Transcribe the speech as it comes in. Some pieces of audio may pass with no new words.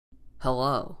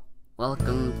Hello,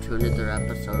 welcome to another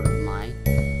episode of my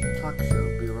talk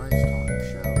show, Bryce Talk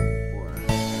Show, or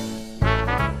Bryce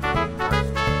Talk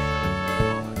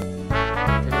Show.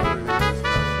 Today we're going to discuss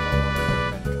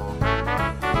talking about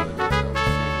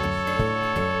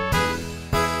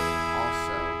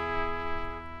also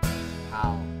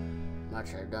how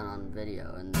much I've done on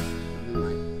video, and this is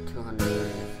my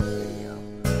 200th video,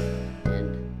 and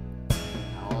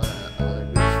all the other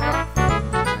good stuff.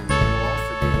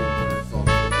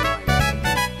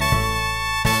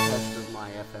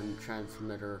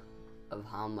 Transmitter of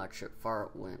how much far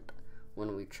it went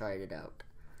when we tried it out.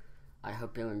 I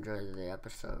hope you enjoyed the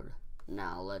episode.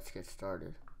 Now let's get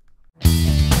started.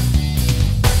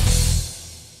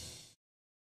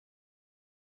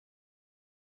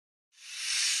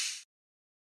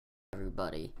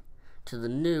 Everybody, to the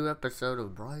new episode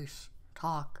of Bryce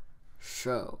Talk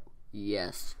Show.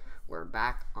 Yes, we're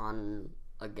back on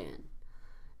again.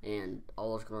 And I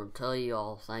was going to tell you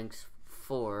all thanks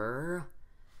for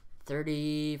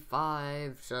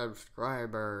 35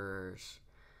 subscribers.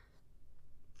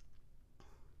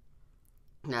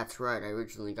 That's right, I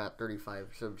originally got 35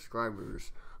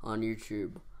 subscribers on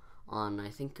YouTube on, I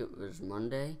think it was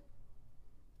Monday.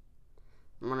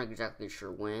 I'm not exactly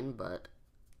sure when, but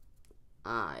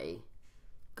I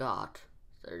got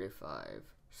 35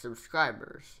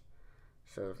 subscribers.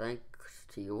 So thanks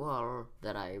to you all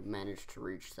that I managed to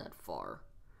reach that far.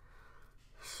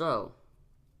 So,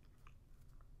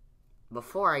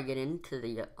 before I get into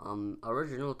the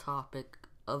original topic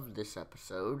of this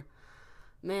episode,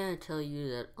 may I tell you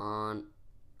that on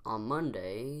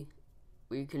Monday,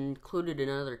 we concluded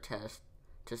another test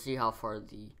to see how far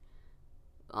the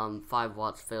 5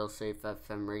 watts fail-safe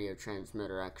FM radio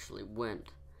transmitter actually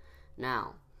went.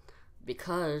 Now,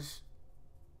 because,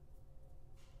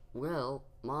 well,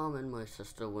 Mom and my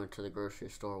sister went to the grocery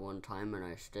store one time and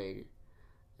I stayed,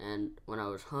 and when I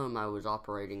was home, I was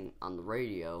operating on the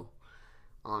radio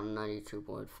on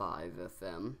 92.5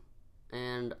 FM,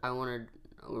 and we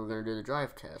were going to do the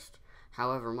drive test.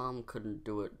 However, Mom couldn't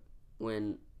do it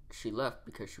when she left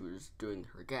because she was doing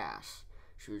her gas.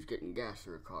 She was getting gas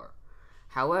in her car.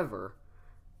 However,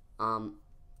 I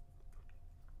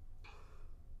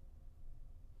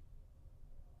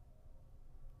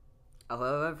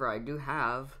do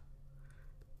have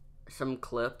some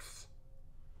clips.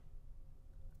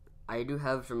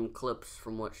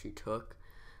 From what she took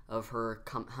of her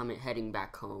heading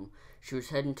back home. She was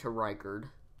heading to Rikard,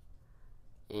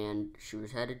 and she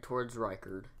was headed towards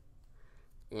Rikard,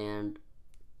 and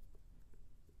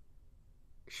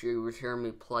she was hearing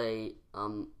me play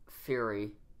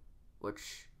Fury,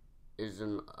 which is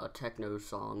a techno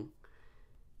song,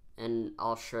 and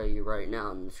I'll show you right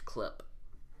now in this clip.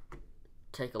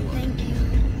 Take a look. Thank you.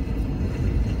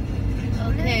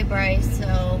 Okay, Bryce,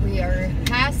 so we are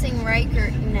passing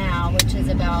Rikard now, which is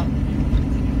about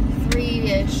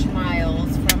 3-ish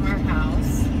miles from our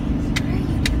house.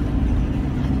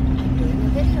 I'm doing a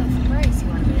video for Bryce. You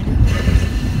want me to do it?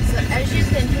 So as you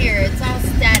can hear, it's all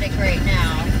static right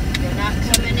now. They're not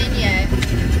coming in yet.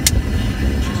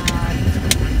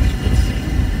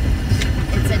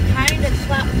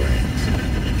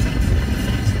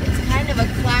 It's kind of a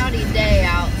cloudy day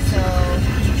out, so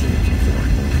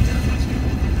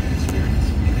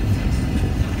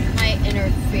might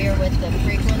interfere with the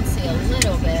frequency a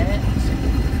little bit.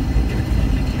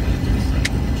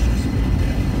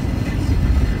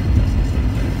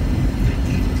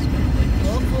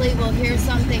 Hopefully we'll hear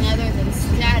something other than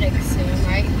static soon,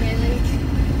 right, Haley?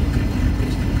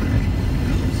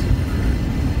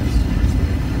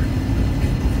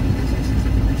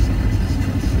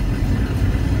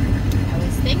 I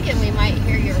was thinking we might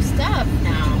hear your stuff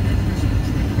now.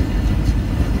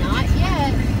 Not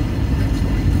yet.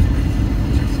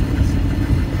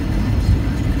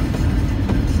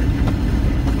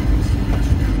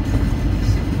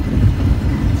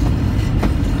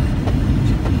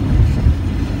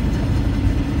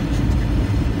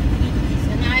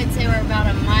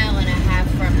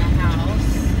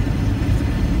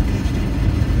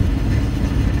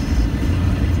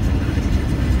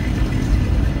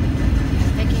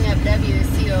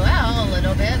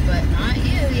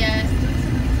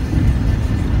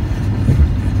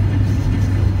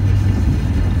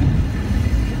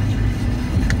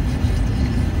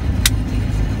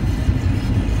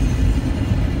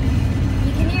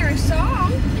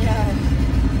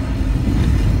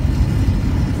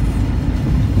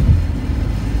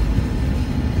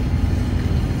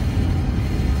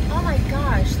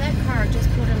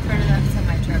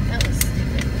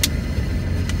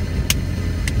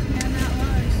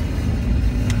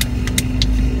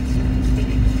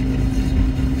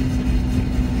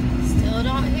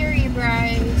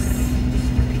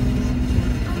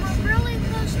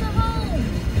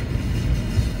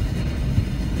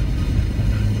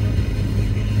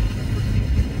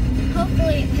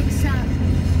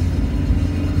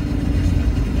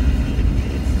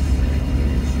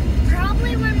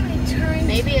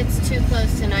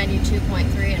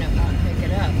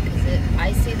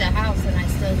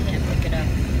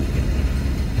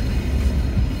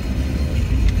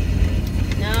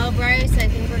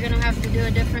 went to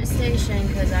a different station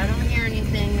because I don't hear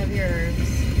anything of yours.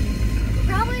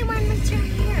 Probably when we turn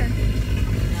here.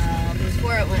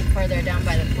 Before it went further down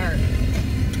by the park.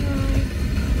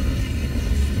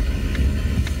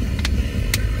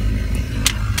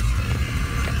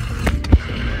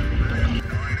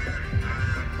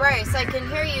 Bryce, I can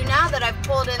hear you now that I've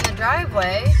pulled in the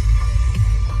driveway.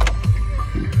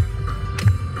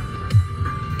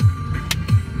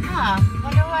 Huh,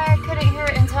 wonder why I couldn't hear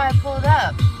it until I pulled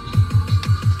up.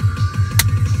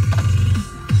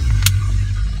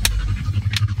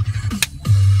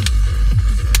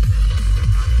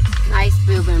 Nice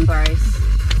boobin', Bryce.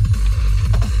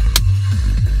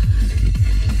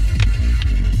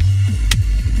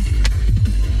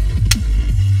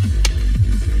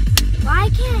 Why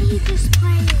can't he just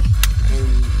play it?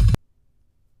 And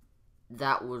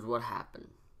that was what happened.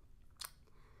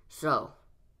 So,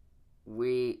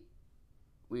 we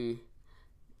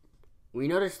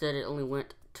noticed that it only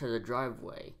went to the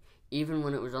driveway. Even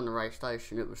when it was on the right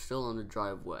station, it was still on the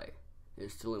driveway. It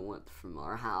still went from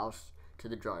our house to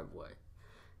the driveway.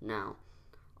 Now,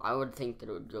 I would think that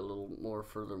it would go a little more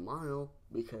further mile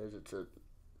because it's a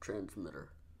transmitter.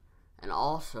 And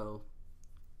also,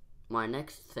 my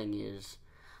next thing is,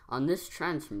 on this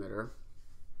transmitter,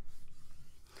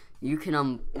 you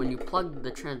can, when you plug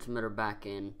the transmitter back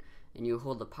in and you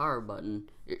hold the power button,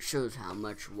 it shows how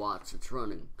much watts it's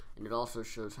running. And it also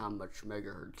shows how much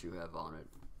megahertz you have on it.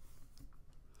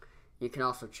 You can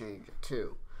also change it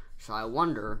too. So I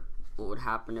wonder what would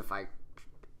happen if I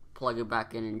plug it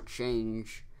back in and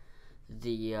change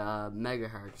the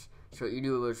megahertz. So what you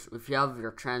do is, if you have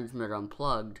your transmitter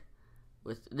unplugged,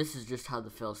 this is just how the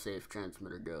fail-safe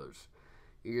transmitter goes.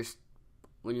 You just,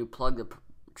 when you plug the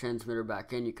transmitter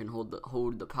back in, you can hold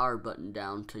the power button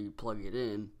down till you plug it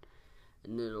in,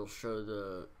 and then it'll show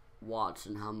the watts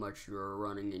and how much you're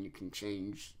running, and you can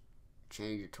change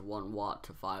it to 1 watt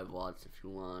to 5 watts if you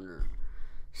want, or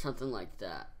something like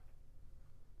that.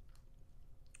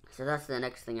 So that's the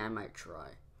next thing I might try.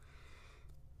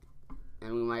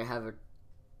 And we might have a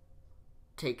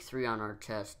take 3 on our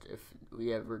test if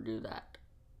we ever do that.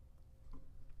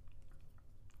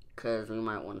 Because we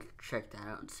might want to check that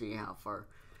out and see how far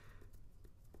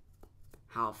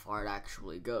it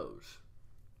actually goes.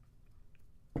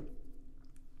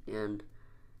 And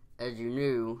as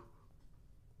you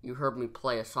heard me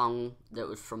play a song that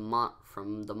was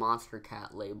from the Monster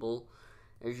Cat label.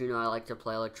 As you know, I like to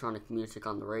play electronic music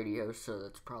on the radio, so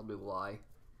that's probably why.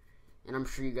 And I'm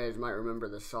sure you guys might remember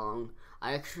the song.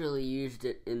 I actually used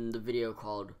it in the video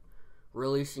called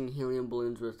Releasing Helium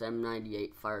Balloons with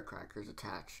M98 Firecrackers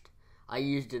Attached. I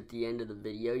used it at the end of the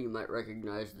video. You might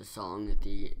recognize the song at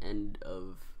the end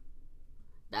of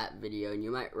that video, and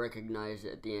you might recognize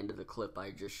it at the end of the clip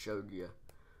I just showed you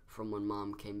from when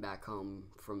Mom came back home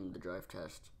from the drive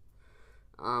test.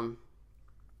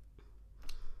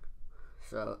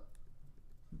 So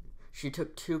she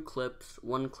took 2 clips.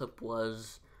 One clip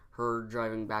was her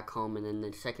driving back home, and then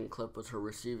the second clip was her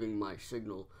receiving my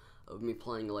signal of me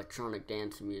playing electronic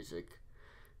dance music,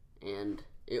 and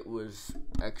it was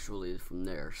actually from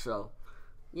there. So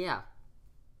yeah,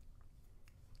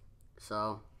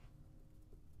 so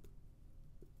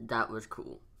that was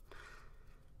cool.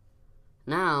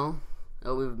 Now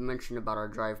that we've mentioned about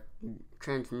our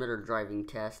transmitter driving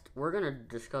test, we're going to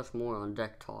discuss more on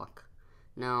Deck Talk.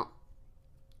 Now,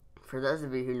 for those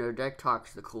of you who know, Deck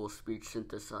Talk's the cool speech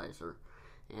synthesizer,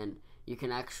 and you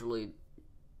can actually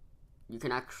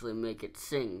make it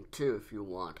sing too if you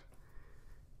want.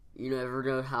 You ever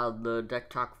know how the Deck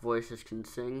Talk voices can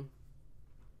sing?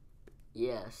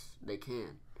 Yes, they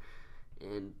can.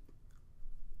 And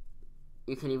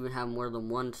you can even have more than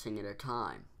one sing at a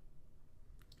time.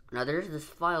 Now there's this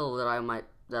file that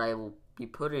I will be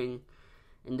putting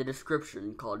in the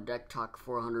description called Deck Talk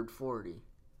 440.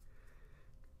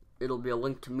 It'll be a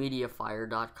link to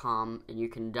mediafire.com, and you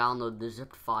can download the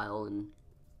zipped file, and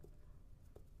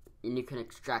you can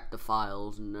extract the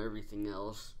files and everything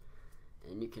else,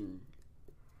 and you can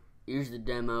use the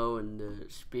demo and the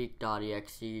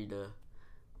speak.exe to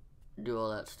do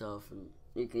all that stuff, and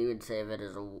you can even save it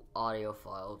as an audio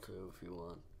file too if you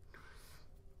want.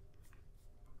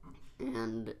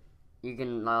 And you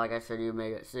can, like I said, you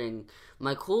make it sing.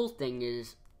 My cool thing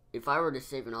is, if I were to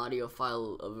save an audio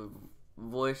file of a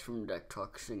voice from Deck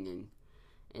Talk singing,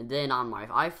 and then on my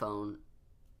iPhone,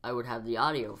 I would have the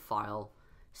audio file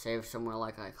saved somewhere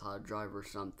like iCloud Drive or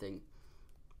something.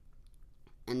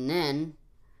 And then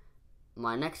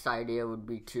my next idea would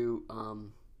be to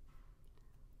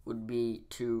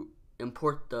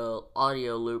import the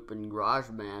audio loop in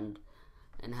GarageBand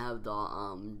and have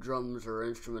the drums or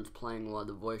instruments playing while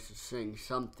the voices sing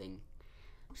something.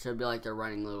 So it'd be like they're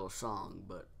writing a little song,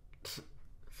 but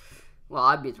well,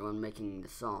 I'd be the one making the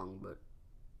song, but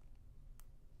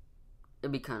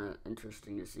it'd be kind of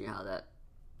interesting to see how that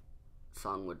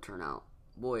song would turn out.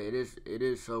 Boy, it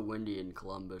is so windy in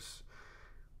Columbus.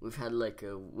 We've had like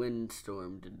a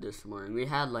windstorm this morning. We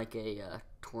had like a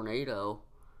tornado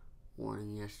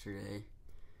warning yesterday,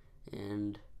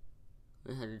 and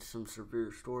we had some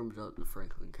severe storms out in the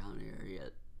Franklin County area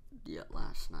yet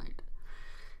last night.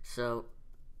 So,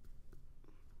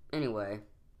 anyway,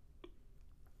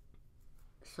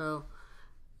 so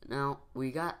now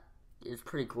it's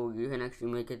pretty cool. You can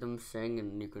actually make them sing,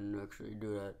 and you can actually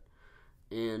do that,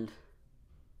 and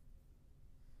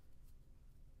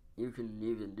you can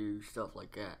even do stuff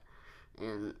like that,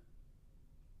 and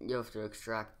you have to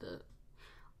extract the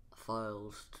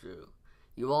files too.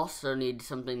 You also need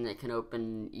something that can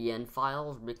open EN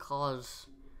files, because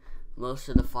most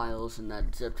of the files in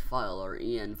that zipped file are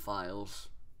EN files,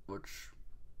 which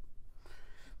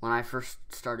when I first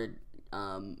downloaded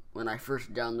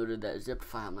that zipped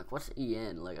file, I'm like, what's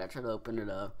EN? Like, I tried to open it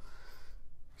up,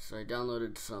 so I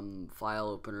downloaded some file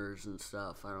openers and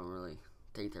stuff. I don't really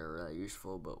think they're really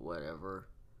useful, but whatever.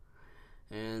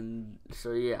 And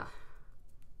so yeah,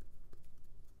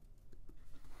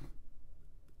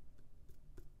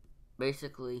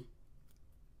 basically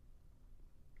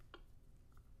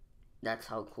that's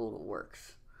how cool it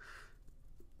works.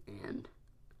 And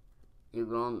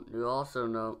you also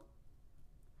know,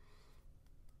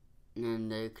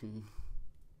 and the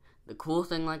cool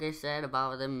thing, like I said,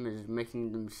 about them is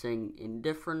making them sing in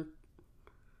different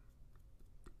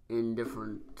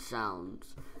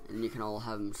sounds, and you can all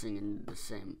have them singing the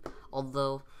same.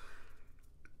 Although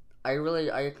I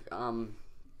don't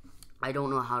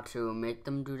know how to make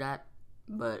them do that,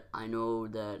 but I know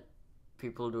that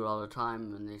people do it all the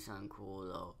time, and they sound cool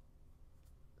though.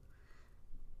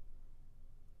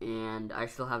 And I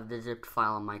still have the zipped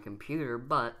file on my computer,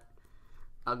 but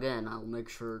again, I'll make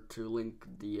sure to link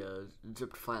the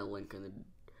zipped file link in the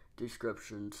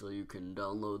description so you can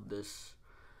download this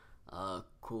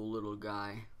cool little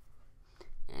guy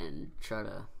and try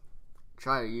to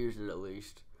use it at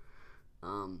least.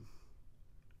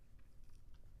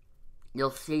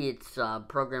 You'll see it's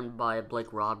programmed by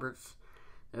Blake Roberts.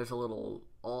 There's a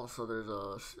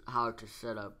how to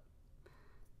set up,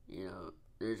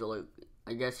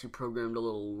 I guess you programmed a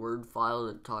little Word file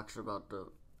that talks about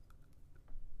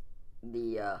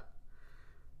the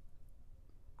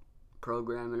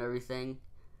program and everything.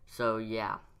 So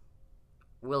yeah,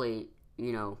 really,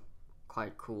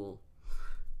 quite cool.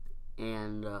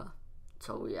 And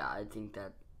so yeah, I think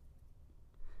that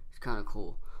it's kind of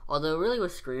cool. Although really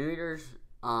with screen readers,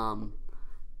 it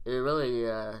really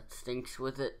stinks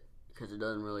with it, because it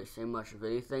doesn't really say much of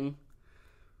anything.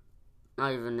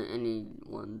 Not even any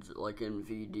ones like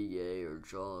NVDA or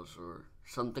JAWS or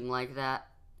something like that.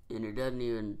 And it doesn't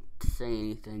even say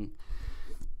anything.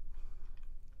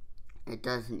 It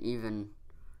doesn't even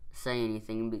say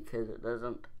anything because it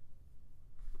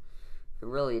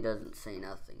really doesn't say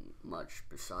nothing much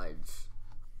besides,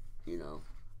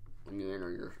 when you enter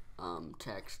your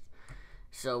text.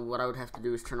 So what I would have to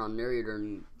do is turn on narrator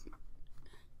and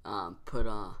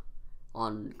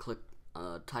click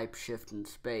type shift and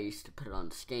space to put it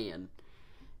on scan,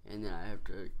 and then I have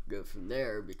to go from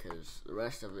there because the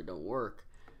rest of it don't work.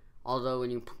 Although when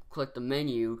you click the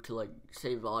menu to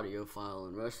save audio file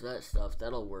and the rest of that stuff,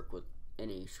 that'll work with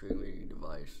any screen reading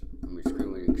device,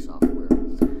 screen reading software,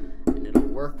 and it'll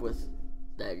work with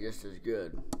that just as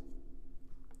good.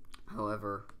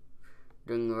 However,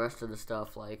 doing the rest of the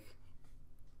stuff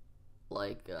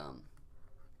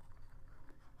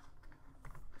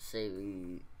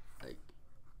saving,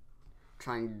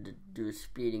 trying to do a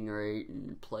speeding rate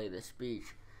and play the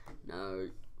speech. Now,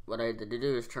 what I had to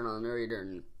do is turn on the narrator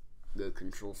and go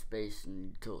control space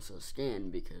until it says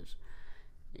scan, because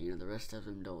the rest of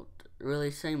them don't really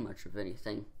say much of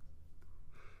anything.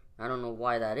 I don't know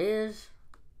why that is.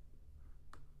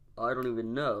 I don't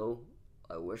even know.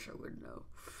 I wish I would know.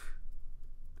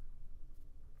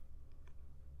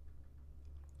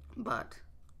 But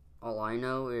all I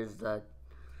know is that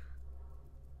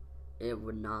it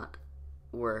would not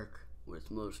work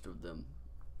with most of them.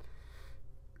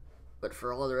 But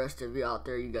for all the rest of you out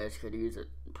there, you guys could use it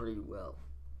pretty well.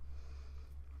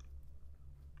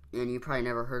 And you probably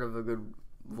never heard of a good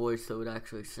voice that would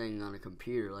actually sing on a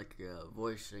computer, like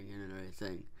voice singing and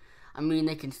everything. I mean,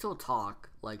 they can still talk,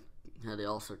 like how they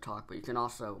also talk, but you can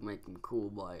also make them cool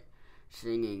by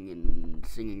singing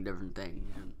different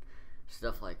things and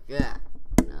stuff like that.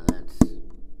 Now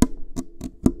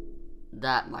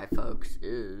that, my folks,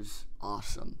 is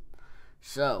awesome.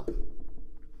 So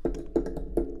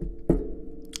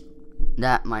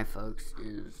That, my folks,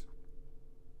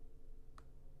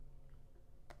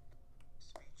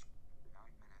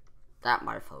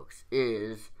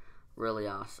 is really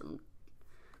awesome,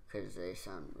 because they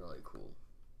sound really cool.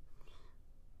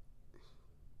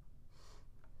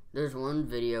 There's one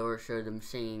video where it showed them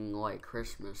singing White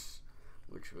Christmas,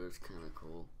 which was kind of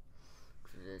cool,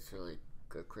 because it's really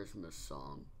a Christmas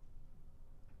song.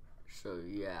 So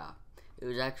yeah, it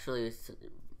was actually,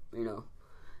 you know,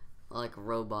 like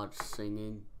robots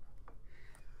singing.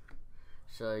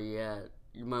 So yeah,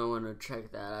 you might want to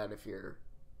check that out if you're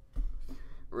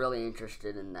really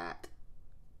interested in that,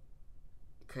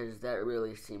 because that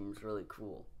really seems really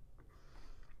cool.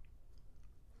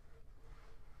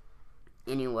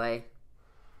 Anyway,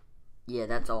 yeah,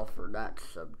 that's all for that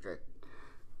subject.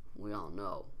 We all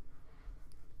know.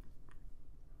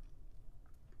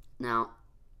 Now,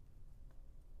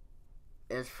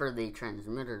 as for the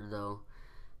transmitter, though,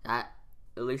 that,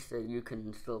 at least that you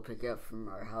can still pick up from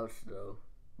our house, though,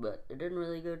 but it didn't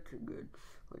really go too good.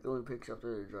 Like, it only picks up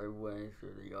through the driveway,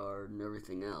 through the yard, and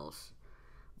everything else.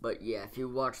 But yeah, if you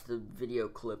watch the video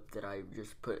clip that I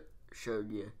just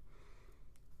showed you,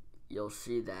 you'll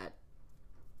see that.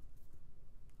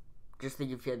 Just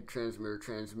think if you had a transmitter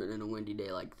transmit in a windy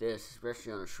day like this,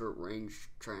 especially on a short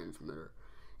range transmitter,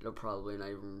 it'll probably not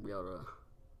even be able to,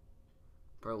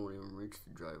 probably won't even reach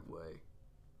the driveway,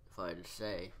 if I had to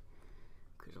say,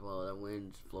 because of all that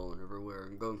wind's blowing everywhere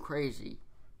and going crazy.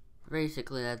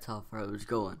 Basically, that's how far I was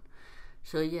going.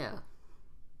 So yeah.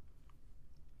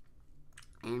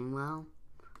 And well,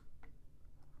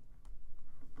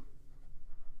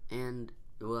 and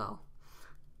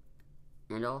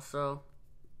also,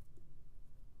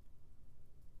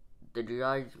 did you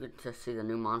guys get to see the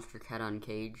new Monster Cat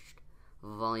Uncaged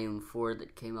Volume 4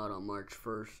 that came out on March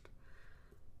 1st?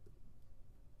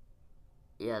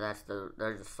 Yeah, there's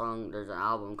an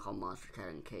album called Monster Cat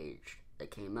Uncaged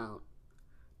that came out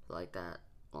like that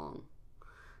long.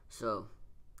 So,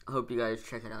 I hope you guys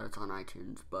check it out. It's on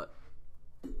iTunes, but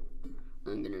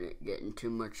I'm gonna get into too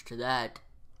much to that,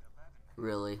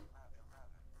 really.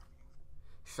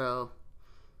 So,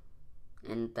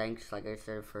 and thanks, like I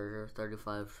said, for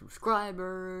 35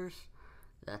 subscribers.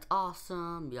 That's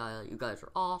awesome. Yeah, you guys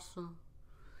are awesome.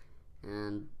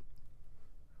 And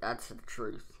that's the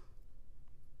truth.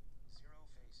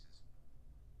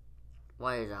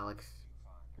 Why is Alex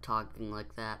talking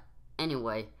like that?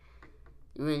 Anyway,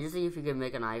 I mean, just see if you could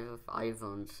make an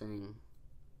iPhone sing.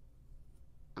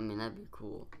 I mean, that'd be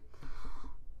cool.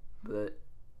 But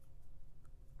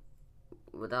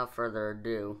without further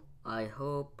ado, I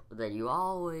hope that you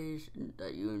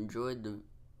enjoyed the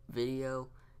video,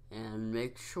 and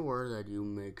make sure if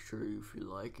you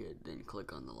like it, then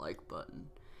click on the like button.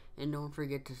 And don't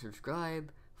forget to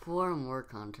subscribe for more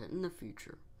content in the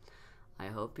future. I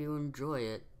hope you enjoy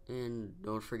it, and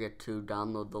don't forget to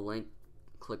download the link.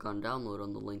 Click on download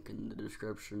on the link in the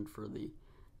description for the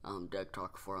Deck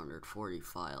Talk 440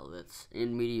 file that's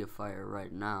in MediaFire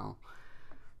right now.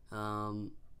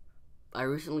 I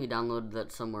recently downloaded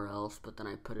that somewhere else, but then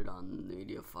I put it on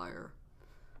MediaFire.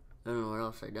 I don't know where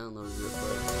else I downloaded it,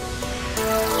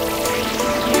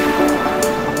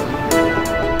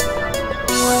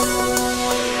 but